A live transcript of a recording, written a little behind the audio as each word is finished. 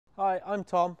Hi, I'm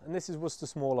Tom and this is Worcester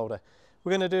Small Loader. We're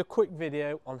going to do a quick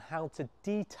video on how to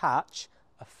detach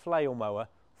a flail mower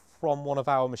from one of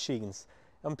our machines.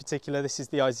 In particular, this is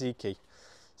the Iseki.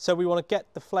 So we want to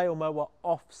get the flail mower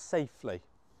off safely.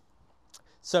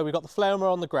 So we've got the flail mower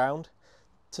on the ground.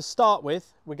 To start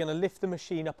with, we're going to lift the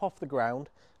machine up off the ground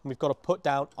and we've got to put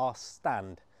down our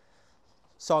stand.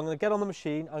 So I'm going to get on the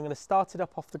machine, I'm going to start it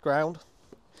up off the ground,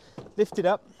 lift it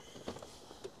up.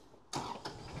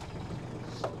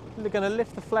 We're going to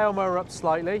lift the flail mower up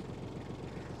slightly,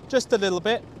 just a little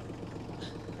bit.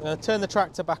 I'm going to turn the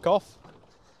tractor back off.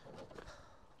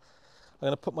 I'm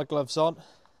going to put my gloves on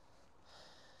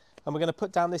and we're going to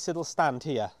put down this little stand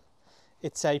here.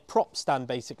 It's a prop stand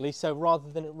basically, so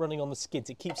rather than it running on the skids,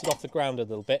 it keeps it off the ground a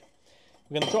little bit.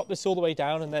 We're going to drop this all the way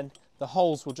down and then the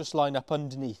holes will just line up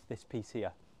underneath this piece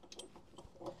here.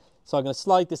 So I'm going to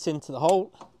slide this into the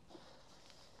hole.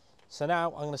 So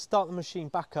now I'm going to start the machine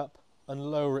back up and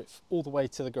lower it all the way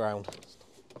to the ground.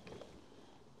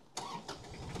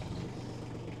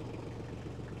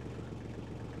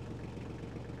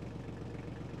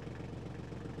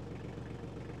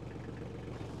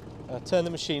 Turn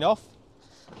the machine off.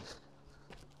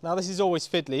 Now this is always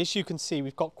fiddly. As you can see,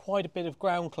 we've got quite a bit of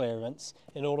ground clearance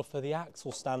in order for the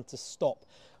axle stand to stop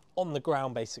on the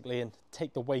ground basically and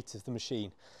take the weight of the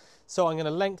machine. So I'm going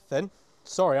to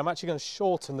I'm actually going to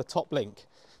shorten the top link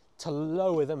to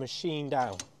lower the machine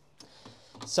down.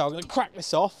 So I'm going to crack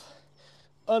this off,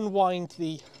 unwind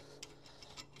the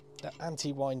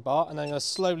anti-wind bar, and I'm going to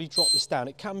slowly drop this down.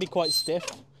 It can be quite stiff.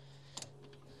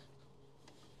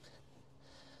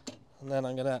 And then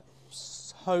I'm going to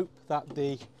hope that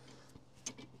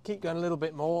keep going a little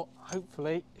bit more.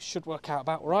 Hopefully it should work out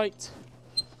about right.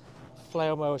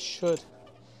 Flail mower should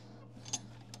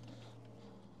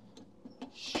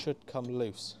come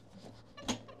loose.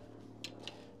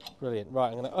 Brilliant. Right,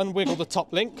 I'm going to unwiggle the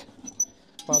top link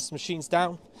whilst the machine's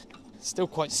down. It's still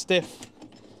quite stiff.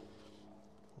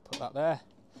 Put that there.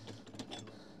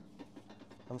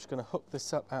 I'm just going to hook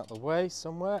this up out of the way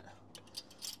somewhere.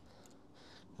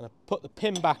 I'm going to put the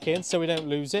pin back in so we don't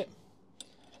lose it.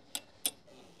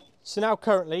 So now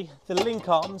currently the link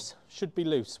arms should be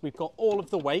loose. We've got all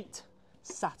of the weight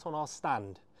sat on our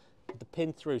stand with the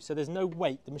pin through, so there's no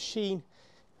weight. The machine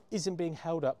isn't being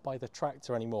held up by the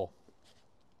tractor anymore.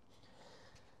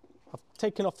 I've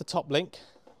taken off the top link.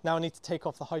 Now I need to take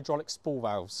off the hydraulic spool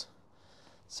valves.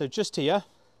 So just here,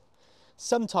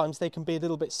 sometimes they can be a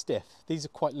little bit stiff. These are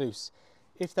quite loose.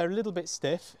 If they're a little bit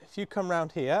stiff, if you come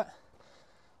round here,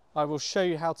 I will show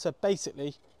you how to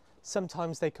basically,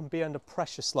 sometimes they can be under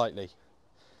pressure slightly.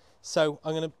 So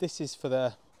I'm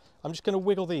just going to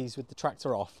wiggle these with the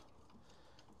tractor off.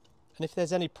 And if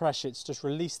there's any pressure, it's just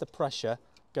release the pressure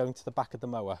going to the back of the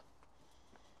mower.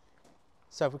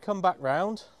 So if we come back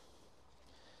round,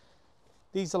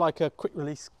 these are like a quick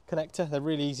release connector. They're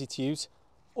really easy to use.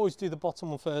 Always do the bottom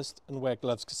one first and wear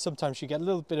gloves because sometimes you get a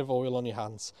little bit of oil on your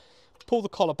hands. Pull the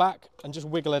collar back and just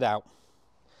wiggle it out.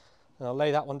 And I'll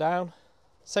lay that one down.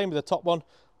 Same with the top one.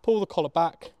 Pull the collar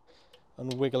back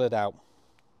and wiggle it out.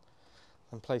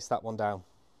 And place that one down.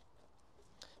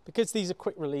 Because these are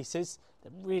quick releases,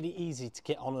 they're really easy to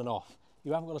get on and off.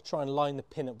 You haven't got to try and line the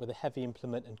pin up with a heavy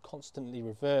implement and constantly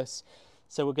reverse.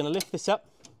 So we're going to lift this up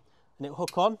and it'll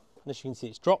hook on. And as you can see,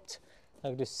 it's dropped.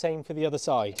 I'll do the same for the other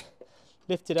side.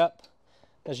 Lift it up.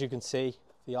 As you can see,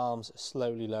 the arms are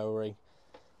slowly lowering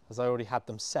as I already had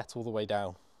them set all the way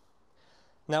down.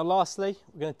 Now lastly,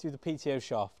 we're going to do the PTO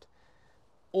shaft.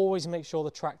 Always make sure the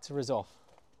tractor is off.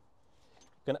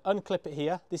 We're going to unclip it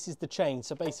here. This is the chain.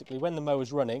 So basically when the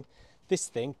mower's running, this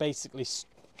thing basically,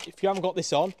 if you haven't got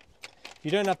this on, if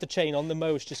you don't have the chain on, the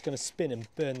mower's just going to spin and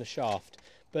burn the shaft,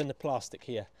 burn the plastic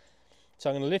here. So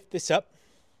I'm going to lift this up.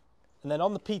 And then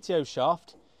on the PTO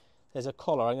shaft, there's a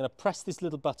collar. I'm going to press this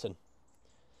little button.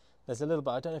 There's a little bit,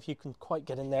 I don't know if you can quite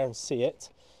get in there and see it.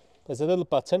 There's a little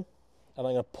button, and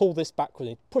I'm going to pull this back with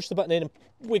it. Push the button in and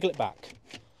wiggle it back.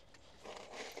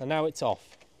 And now it's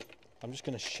off. I'm just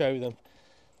going to show them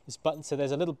this button. So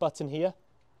there's a little button here.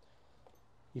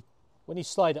 When you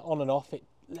slide it on and off, it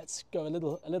lets go a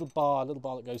little bar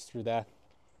that goes through there,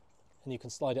 and you can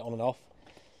slide it on and off.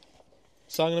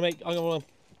 So I'm going to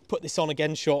put this on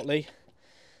again shortly.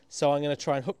 So I'm going to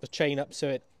try and hook the chain up so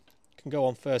it can go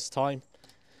on first time.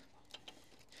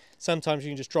 Sometimes you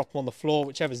can just drop them on the floor,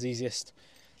 whichever's easiest.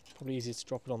 Probably easier to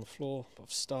drop it on the floor, but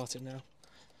I've started now.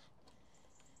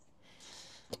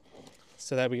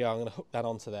 So there we go, I'm going to hook that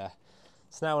onto there.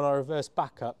 So now when I reverse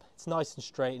back up, it's nice and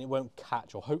straight and it won't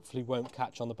catch, or hopefully won't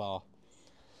catch on the bar.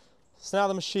 So now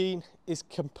the machine is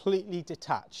completely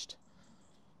detached.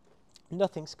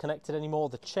 Nothing's connected anymore,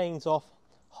 the chain's off,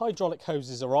 hydraulic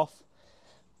hoses are off,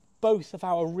 both of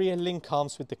our rear link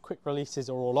arms with the quick releases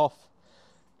are all off,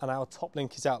 and our top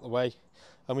link is out the way,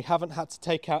 and we haven't had to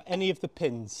take out any of the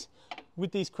pins.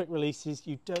 With these quick releases,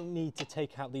 you don't need to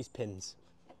take out these pins.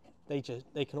 They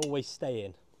can always stay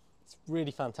in. It's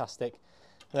really fantastic.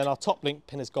 And then our top link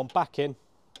pin has gone back in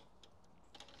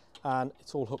and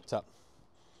it's all hooked up.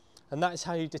 And that is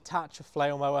how you detach a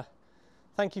flail mower.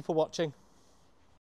 Thank you for watching.